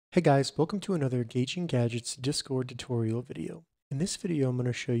Hey guys, welcome to another Gauging Gadgets Discord tutorial video. In this video, I'm going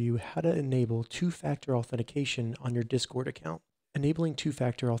to show you how to enable two-factor authentication on your Discord account. Enabling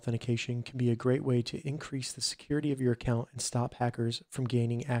two-factor authentication can be a great way to increase the security of your account and stop hackers from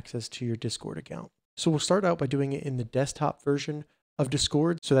gaining access to your Discord account. So we'll start out by doing it in the desktop version of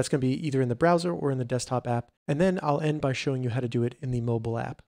Discord. So that's going to be either in the browser or in the desktop app. And then I'll end by showing you how to do it in the mobile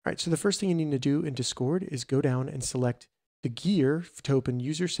app. All right, so the first thing you need to do in Discord is go down and select the gear to open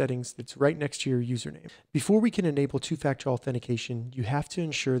user settings that's right next to your username. Before we can enable two-factor authentication, you have to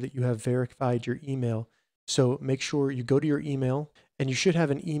ensure that you have verified your email. So make sure you go to your email, and you should have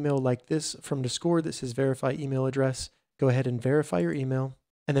an email like this from Discord that says verify email address. Go ahead and verify your email.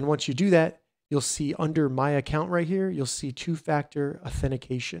 And then once you do that, you'll see under my account right here, you'll see two-factor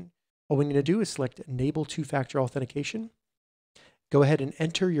authentication. All we need to do is select enable two-factor authentication. Go ahead and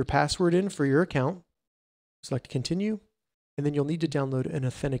enter your password in for your account. Select continue. And then you'll need to download an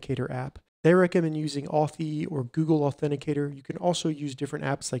Authenticator app. They recommend using Authy or Google Authenticator. You can also use different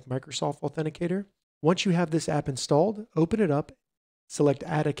apps like Microsoft Authenticator. Once you have this app installed, open it up, select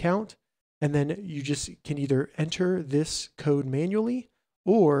Add Account, and then you just can either enter this code manually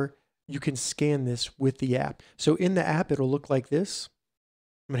or you can scan this with the app. So in the app, it'll look like this.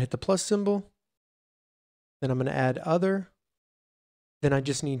 I'm gonna hit the plus symbol, then I'm gonna add Other. Then I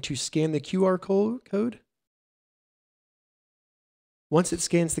just need to scan the QR code. Once it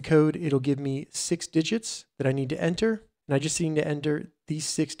scans the code, it'll give me 6 digits that I need to enter. And I just need to enter these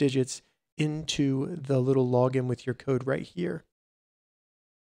 6 digits into the little login with your code right here.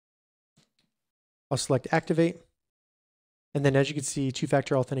 I'll select Activate. And then as you can see,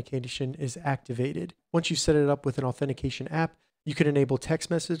 two-factor authentication is activated. Once you set it up with an authentication app, you can enable text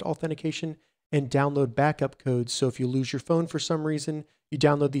message authentication and download backup codes. So if you lose your phone for some reason, you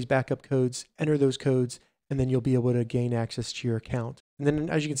download these backup codes, enter those codes, and then you'll be able to gain access to your account. And then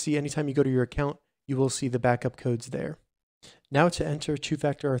as you can see, anytime you go to your account, you will see the backup codes there. Now to enter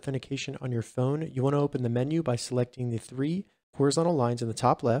two-factor authentication on your phone, you want to open the menu by selecting the 3 horizontal lines in the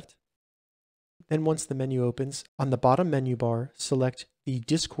top left. Then once the menu opens, on the bottom menu bar, select the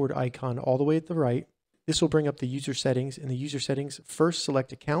Discord icon all the way at the right. This will bring up the user settings. In the user settings, first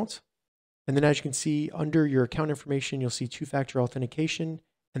select account. And then as you can see, under your account information, you'll see two-factor authentication.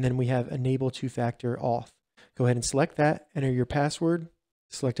 And then we have enable two-factor auth. Go ahead and select that, enter your password,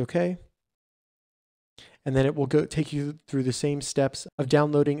 select OK. And then it will take you through the same steps of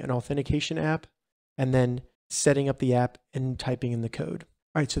downloading an authentication app and then setting up the app and typing in the code.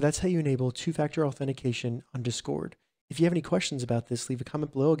 All right, so that's how you enable two-factor authentication on Discord. If you have any questions about this, leave a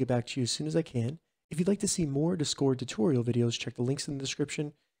comment below. I'll get back to you as soon as I can. If you'd like to see more Discord tutorial videos, check the links in the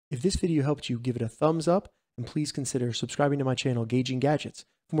description. If this video helped you, give it a thumbs up, and please consider subscribing to my channel, Gauging Gadgets,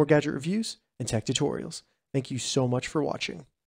 for more gadget reviews and tech tutorials. Thank you so much for watching.